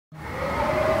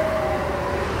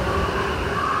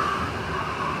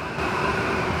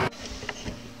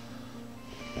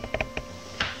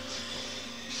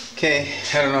Okay,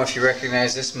 I don't know if you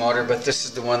recognize this motor, but this is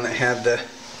the one that had the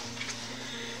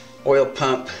oil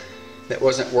pump that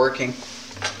wasn't working.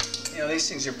 You know, these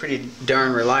things are pretty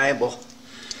darn reliable,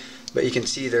 but you can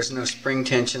see there's no spring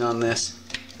tension on this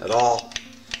at all.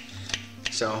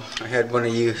 So I had one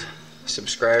of you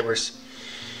subscribers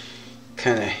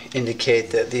kind of indicate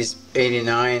that these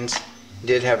 89s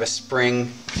did have a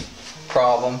spring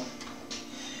problem.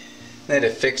 They had a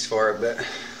fix for it, but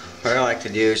what I like to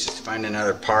do is just find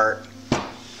another part,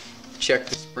 check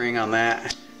the spring on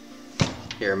that.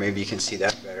 Here, maybe you can see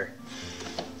that better.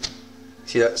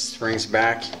 See that spring's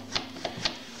back?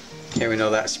 Okay, we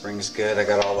know that spring's good. I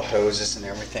got all the hoses and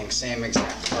everything. Same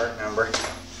exact part number.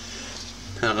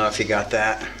 I don't know if you got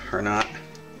that or not,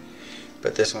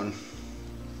 but this one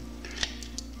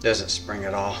doesn't spring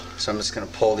at all. So I'm just going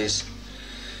to pull these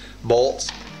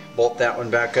bolts, bolt that one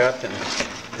back up, and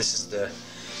this is the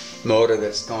motor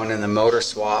that's going in the motor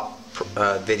swap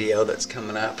video that's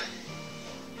coming up.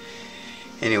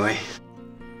 Anyway.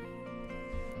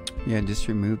 Yeah, just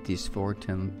remove these 4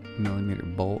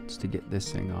 10mm bolts to get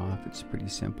this thing off. It's pretty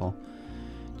simple.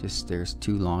 Just there's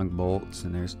 2 long bolts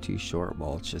and there's 2 short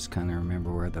bolts. Just kind of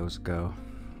remember where those go.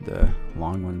 The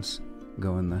long ones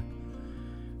go in the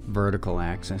vertical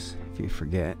axis, if you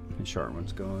forget. The short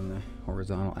ones go in the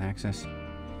horizontal axis.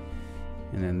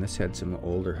 And then this had some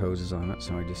older hoses on it,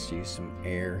 so I just used some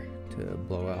air to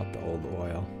blow out the old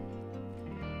oil.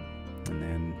 And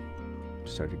then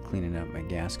started cleaning up my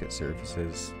gasket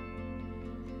surfaces.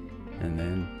 And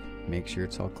then make sure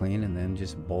it's all clean, and then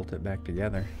just bolt it back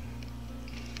together.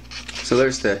 So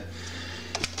there's the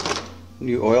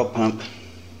new oil pump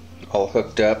all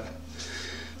hooked up.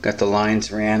 Got the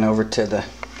lines ran over to the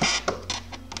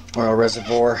oil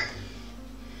reservoir.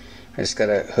 I just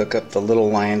gotta hook up the little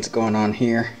lines going on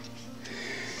here.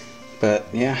 But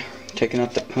yeah, taking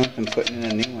out the pump and putting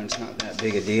in a new one's not that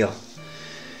big a deal.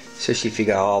 Especially if you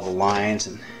got all the lines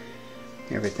and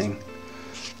everything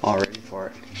all ready for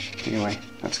it. Anyway,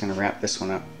 that's gonna wrap this one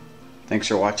up. Thanks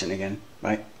for watching again.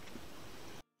 Bye.